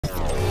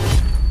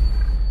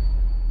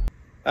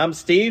I'm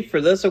Steve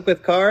for This Week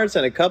with Cars,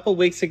 and a couple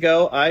weeks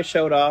ago I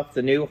showed off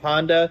the new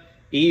Honda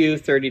EU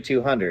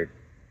 3200.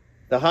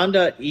 The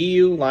Honda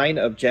EU line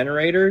of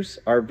generators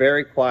are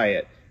very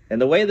quiet,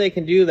 and the way they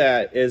can do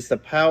that is the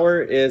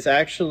power is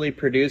actually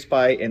produced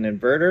by an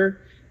inverter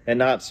and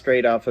not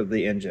straight off of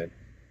the engine.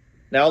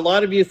 Now, a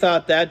lot of you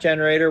thought that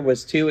generator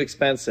was too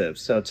expensive,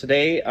 so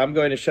today I'm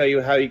going to show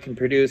you how you can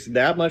produce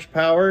that much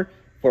power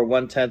for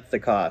 1/10 the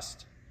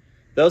cost.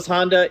 Those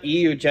Honda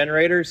EU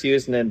generators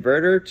use an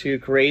inverter to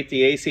create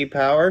the AC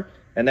power,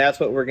 and that's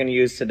what we're going to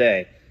use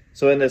today.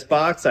 So in this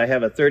box, I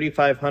have a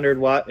 3500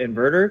 watt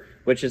inverter,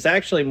 which is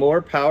actually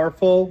more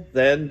powerful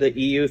than the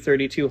EU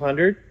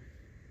 3200.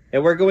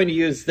 And we're going to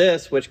use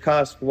this, which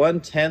costs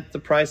 1/10 the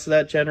price of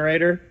that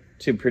generator,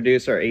 to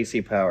produce our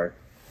AC power.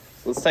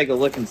 Let's take a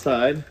look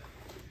inside.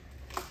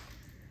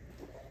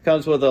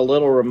 Comes with a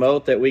little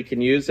remote that we can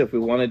use if we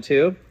wanted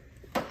to.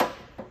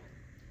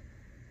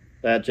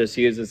 That just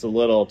uses a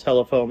little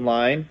telephone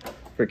line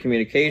for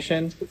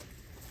communication.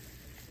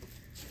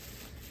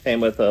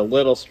 Came with a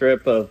little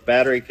strip of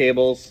battery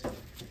cables, a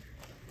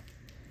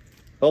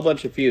whole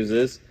bunch of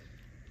fuses.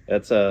 I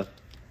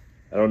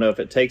don't know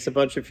if it takes a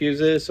bunch of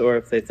fuses or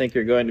if they think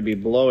you're going to be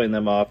blowing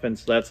them often,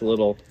 so that's a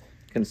little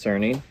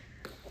concerning.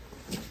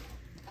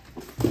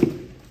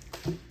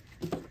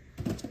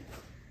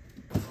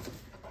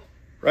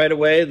 Right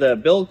away, the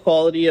build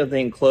quality of the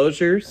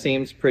enclosure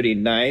seems pretty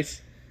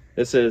nice.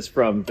 This is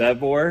from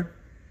VEVOR,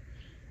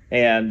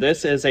 and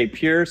this is a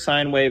pure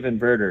sine wave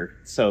inverter.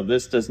 So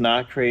this does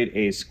not create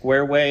a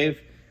square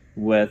wave.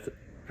 With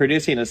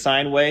producing a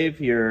sine wave,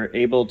 you're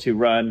able to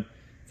run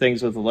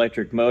things with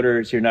electric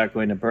motors. You're not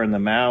going to burn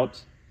them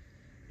out.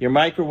 Your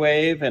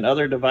microwave and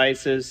other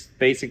devices,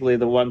 basically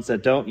the ones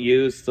that don't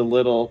use the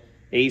little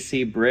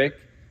AC brick,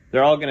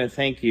 they're all going to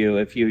thank you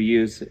if you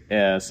use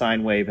a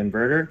sine wave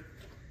inverter,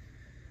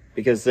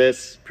 because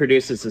this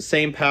produces the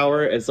same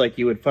power as like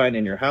you would find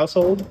in your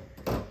household.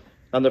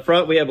 On the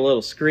front, we have a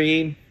little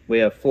screen. We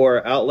have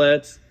 4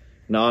 outlets,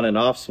 an on and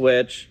off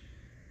switch,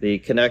 the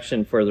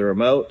connection for the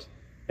remote.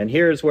 And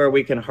here's where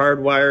we can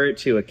hardwire it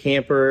to a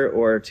camper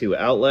or to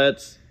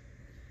outlets.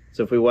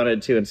 So if we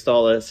wanted to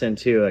install this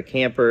into a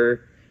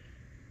camper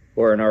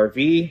or an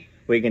RV,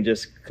 we can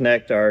just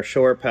connect our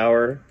shore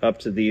power up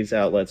to these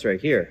outlets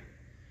right here.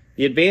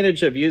 The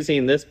advantage of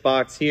using this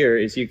box here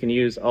is you can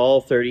use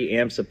all 30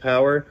 amps of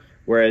power,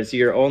 whereas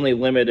you're only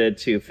limited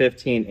to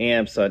 15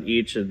 amps on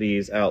each of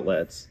these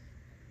outlets.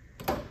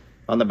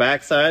 On the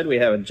back side, we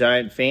have a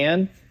giant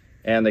fan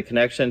and the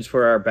connections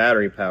for our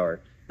battery power.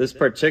 This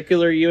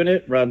particular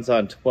unit runs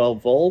on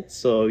 12 volts,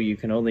 so you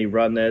can only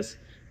run this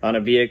on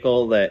a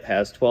vehicle that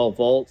has 12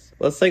 volts.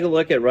 Let's take a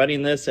look at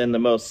running this in the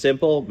most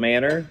simple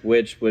manner,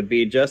 which would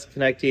be just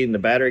connecting the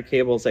battery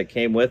cables that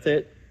came with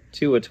it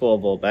to a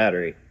 12 volt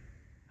battery.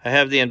 I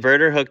have the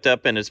inverter hooked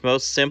up in its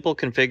most simple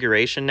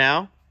configuration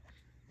now.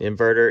 The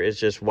inverter is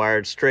just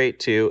wired straight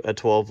to a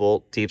 12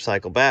 volt deep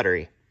cycle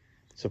battery.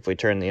 So if we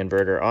turn the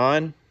inverter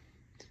on,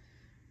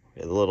 we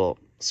have the little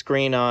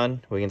screen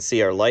on, we can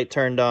see our light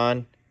turned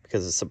on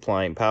because it's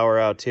supplying power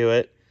out to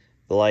it.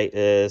 The light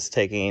is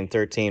taking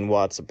 13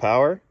 watts of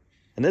power.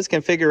 And this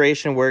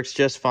configuration works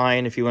just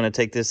fine if you want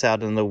to take this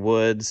out in the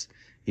woods,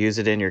 use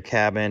it in your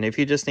cabin. If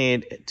you just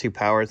need to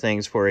power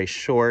things for a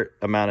short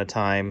amount of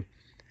time,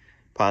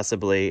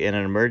 possibly in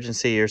an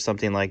emergency or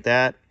something like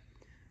that.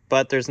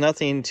 But there's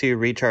nothing to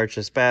recharge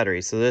this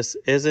battery, so this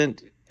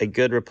isn't a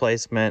good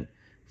replacement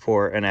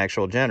for an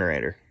actual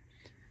generator.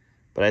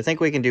 But I think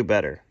we can do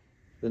better.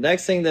 The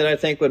next thing that I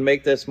think would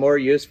make this more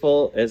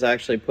useful is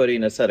actually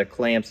putting a set of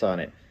clamps on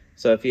it.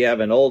 So if you have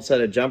an old set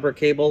of jumper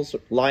cables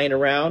lying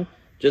around,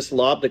 just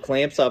lob the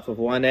clamps off of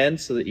one end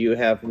so that you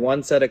have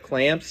one set of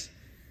clamps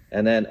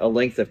and then a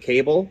length of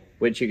cable,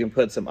 which you can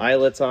put some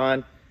eyelets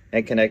on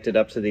and connect it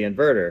up to the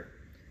inverter.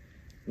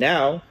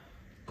 Now,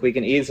 we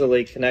can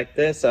easily connect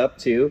this up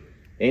to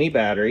any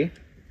battery.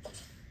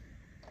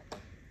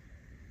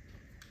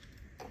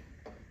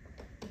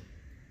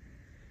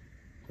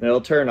 And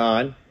it'll turn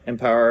on and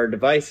power our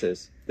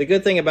devices. The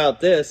good thing about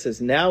this is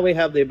now we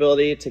have the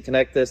ability to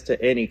connect this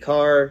to any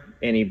car,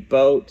 any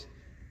boat,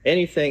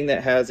 anything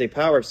that has a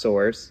power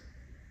source.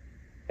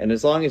 And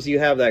as long as you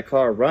have that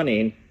car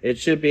running, it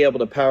should be able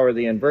to power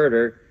the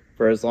inverter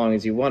for as long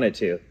as you want it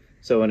to.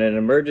 So in an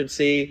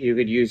emergency, you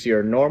could use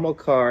your normal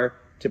car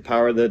to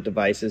power the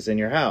devices in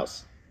your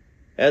house.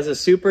 As a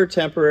super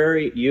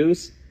temporary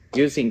use,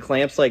 using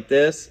clamps like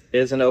this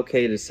is an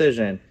okay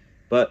decision,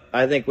 but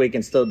I think we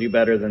can still do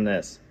better than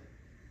this.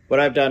 What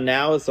I've done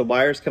now is the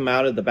wires come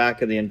out of the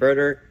back of the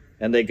inverter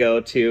and they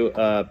go to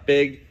a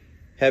big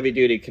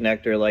heavy-duty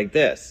connector like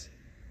this.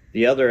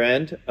 The other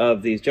end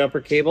of these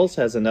jumper cables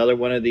has another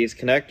one of these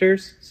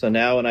connectors, so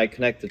now when I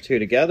connect the two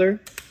together,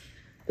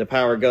 the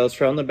power goes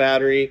from the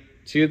battery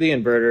to the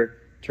inverter,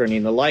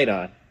 turning the light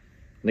on.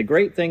 And the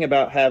great thing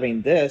about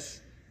having this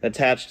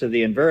attached to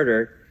the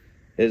inverter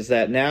is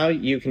that now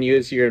you can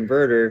use your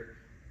inverter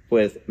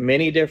with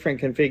many different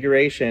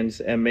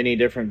configurations and many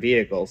different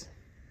vehicles.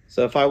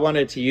 So if I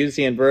wanted to use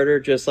the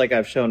inverter just like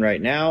I've shown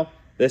right now,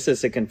 this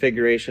is the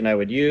configuration I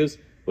would use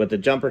with the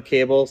jumper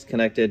cables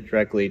connected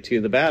directly to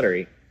the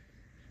battery.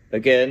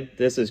 Again,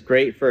 this is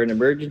great for an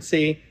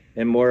emergency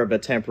and more of a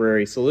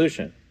temporary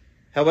solution.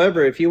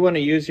 However, if you want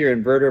to use your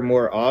inverter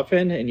more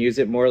often and use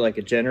it more like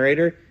a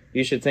generator,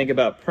 you should think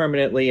about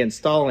permanently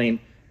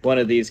installing one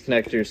of these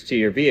connectors to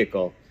your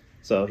vehicle.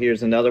 So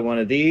here's another one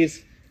of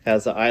these,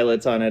 has the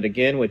eyelets on it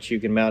again, which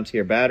you can mount to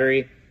your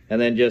battery, and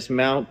then just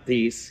mount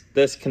this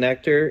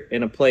connector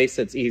in a place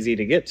that's easy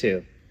to get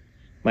to.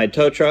 My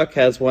tow truck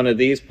has one of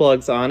these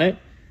plugs on it,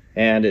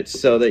 and it's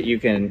so that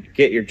you can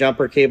get your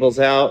jumper cables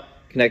out,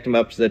 connect them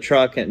up to the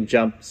truck, and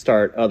jump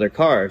start other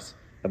cars.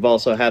 I've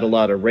also had a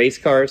lot of race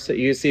cars that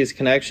use these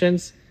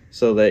connections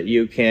so that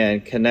you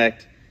can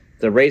connect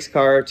the race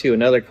car to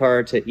another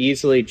car to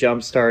easily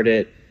jump start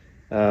it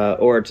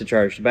or to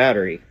charge the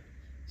battery.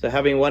 So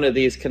having one of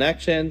these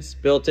connections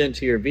built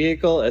into your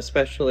vehicle,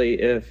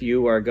 especially if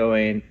you are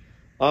going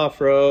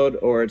off-road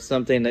or it's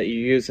something that you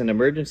use in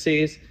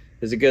emergencies,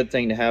 is a good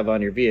thing to have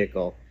on your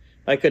vehicle.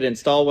 I could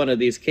install one of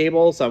these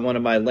cables on one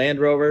of my Land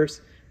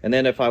Rovers, and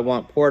then if I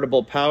want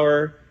portable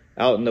power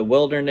out in the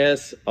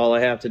wilderness, all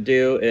I have to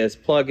do is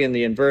plug in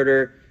the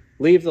inverter,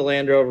 leave the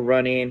Land Rover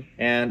running,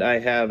 and I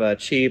have a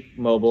cheap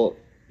mobile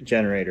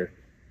generator.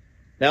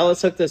 Now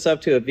let's hook this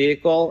up to a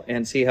vehicle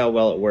and see how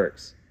well it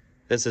works.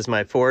 This is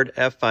my Ford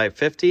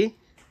F550.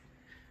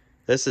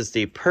 This is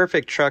the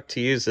perfect truck to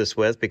use this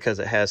with because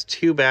it has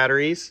 2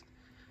 batteries,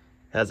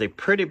 has a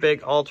pretty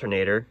big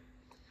alternator,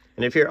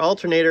 and if your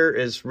alternator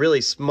is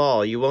really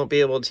small, you won't be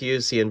able to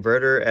use the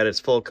inverter at its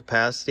full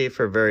capacity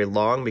for very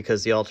long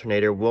because the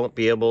alternator won't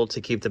be able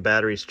to keep the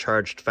batteries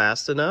charged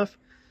fast enough.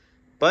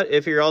 But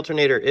if your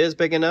alternator is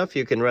big enough,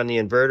 you can run the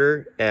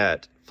inverter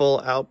at full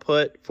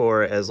output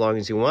for as long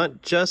as you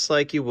want, just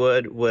like you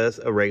would with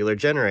a regular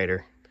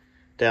generator.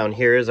 Down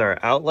here is our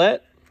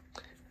outlet.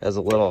 Has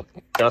a little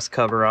dust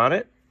cover on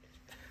it.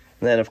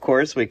 And then, of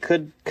course, we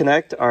could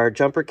connect our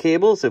jumper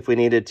cables if we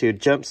needed to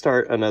jump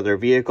start another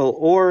vehicle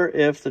or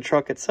if the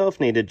truck itself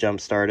needed jump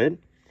started.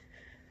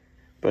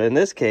 But in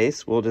this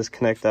case, we'll just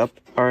connect up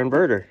our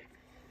inverter.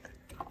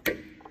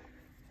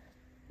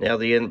 Now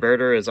the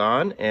inverter is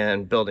on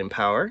and building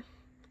power.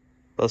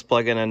 Let's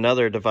plug in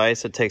another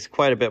device that takes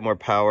quite a bit more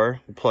power.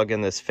 We'll plug in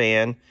this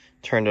fan,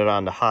 turn it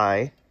on to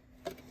high.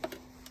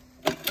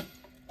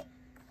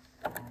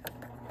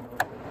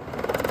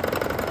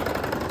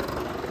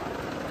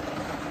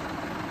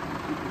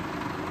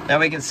 Now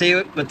we can see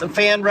with the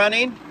fan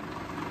running,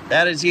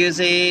 that is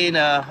using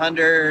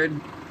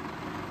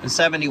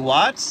 170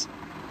 watts.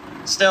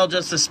 Still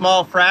just a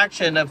small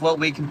fraction of what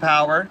we can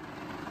power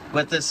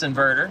with this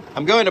inverter.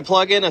 I'm going to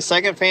plug in a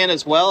second fan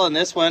as well, and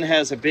this one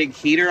has a big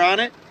heater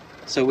on it.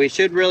 So we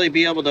should really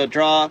be able to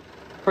draw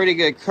pretty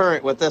good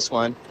current with this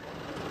one.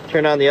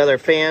 Turn on the other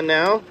fan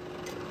now.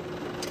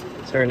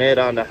 Turn it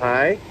on to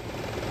high.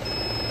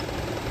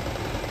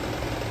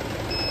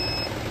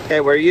 Okay,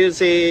 we're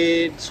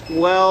using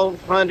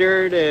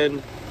 1200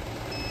 and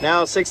now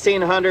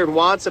 1600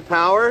 watts of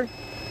power.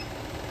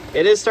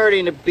 It is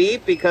starting to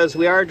beep because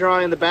we are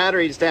drawing the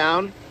batteries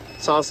down.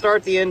 So I'll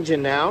start the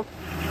engine now.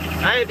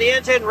 I have the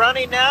engine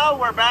running now.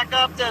 We're back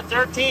up to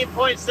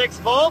 13.6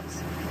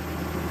 volts.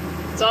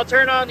 So I'll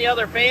turn on the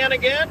other fan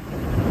again.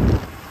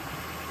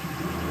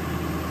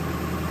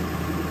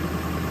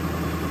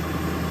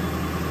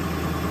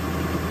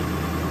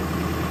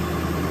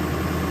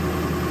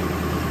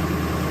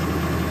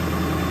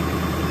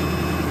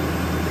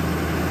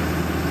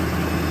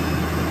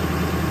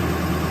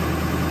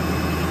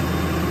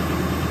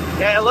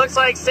 Okay, it looks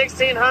like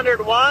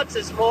 1600 watts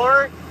is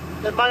more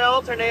than my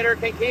alternator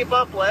can keep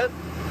up with.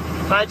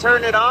 If I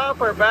turn it off,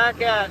 we're back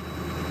at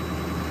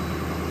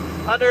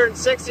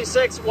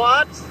 166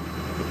 watts.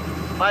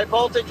 My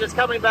voltage is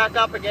coming back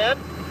up again.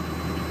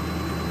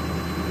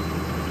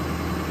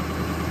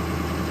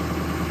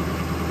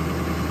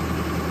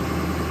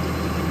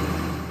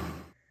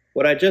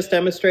 What I just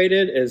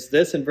demonstrated is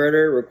this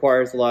inverter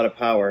requires a lot of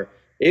power.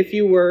 If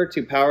you were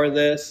to power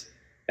this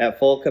at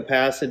full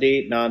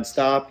capacity,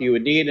 non-stop, you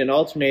would need an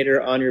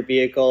alternator on your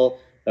vehicle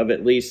of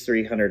at least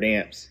 300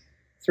 amps.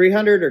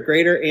 300 or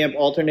greater amp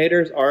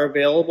alternators are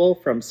available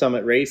from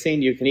Summit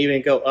Racing. You can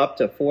even go up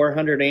to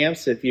 400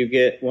 amps if you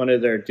get one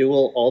of their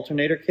dual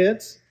alternator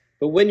kits.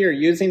 But when you're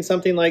using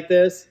something like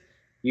this,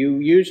 you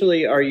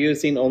usually are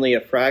using only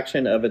a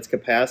fraction of its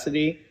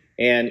capacity,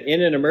 and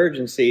in an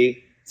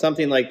emergency,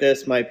 something like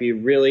this might be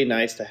really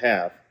nice to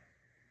have.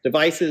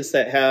 Devices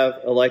that have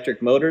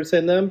electric motors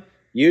in them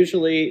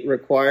usually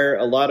require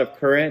a lot of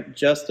current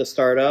just to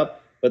start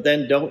up, but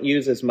then don't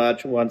use as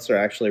much once they're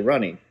actually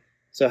running.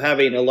 So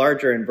having a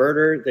larger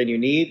inverter than you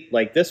need,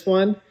 like this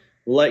one,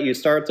 will let you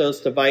start those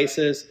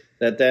devices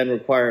that then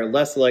require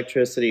less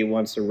electricity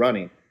once they're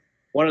running.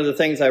 One of the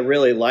things I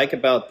really like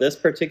about this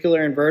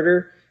particular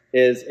inverter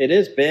is it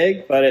is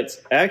big, but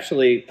it's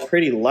actually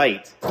pretty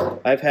light.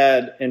 I've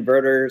had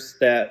inverters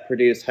that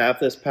produce half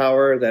this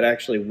power that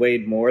actually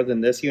weighed more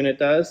than this unit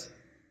does.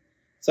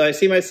 So I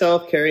see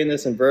myself carrying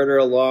this inverter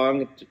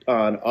along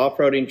on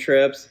off-roading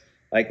trips,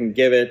 I can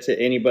give it to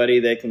anybody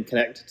that can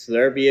connect it to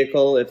their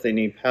vehicle if they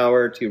need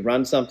power to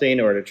run something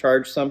or to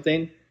charge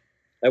something.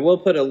 I will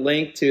put a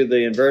link to the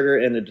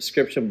inverter in the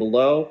description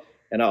below,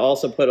 and I'll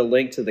also put a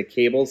link to the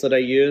cables that I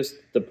used.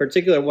 The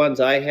particular ones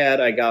I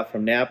had I got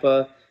from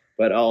Napa,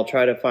 but I'll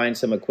try to find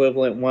some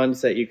equivalent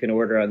ones that you can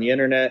order on the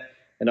internet,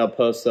 and I'll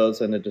post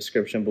those in the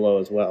description below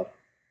as well.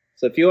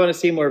 So if you want to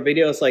see more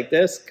videos like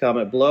this,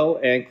 comment below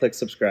and click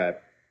subscribe.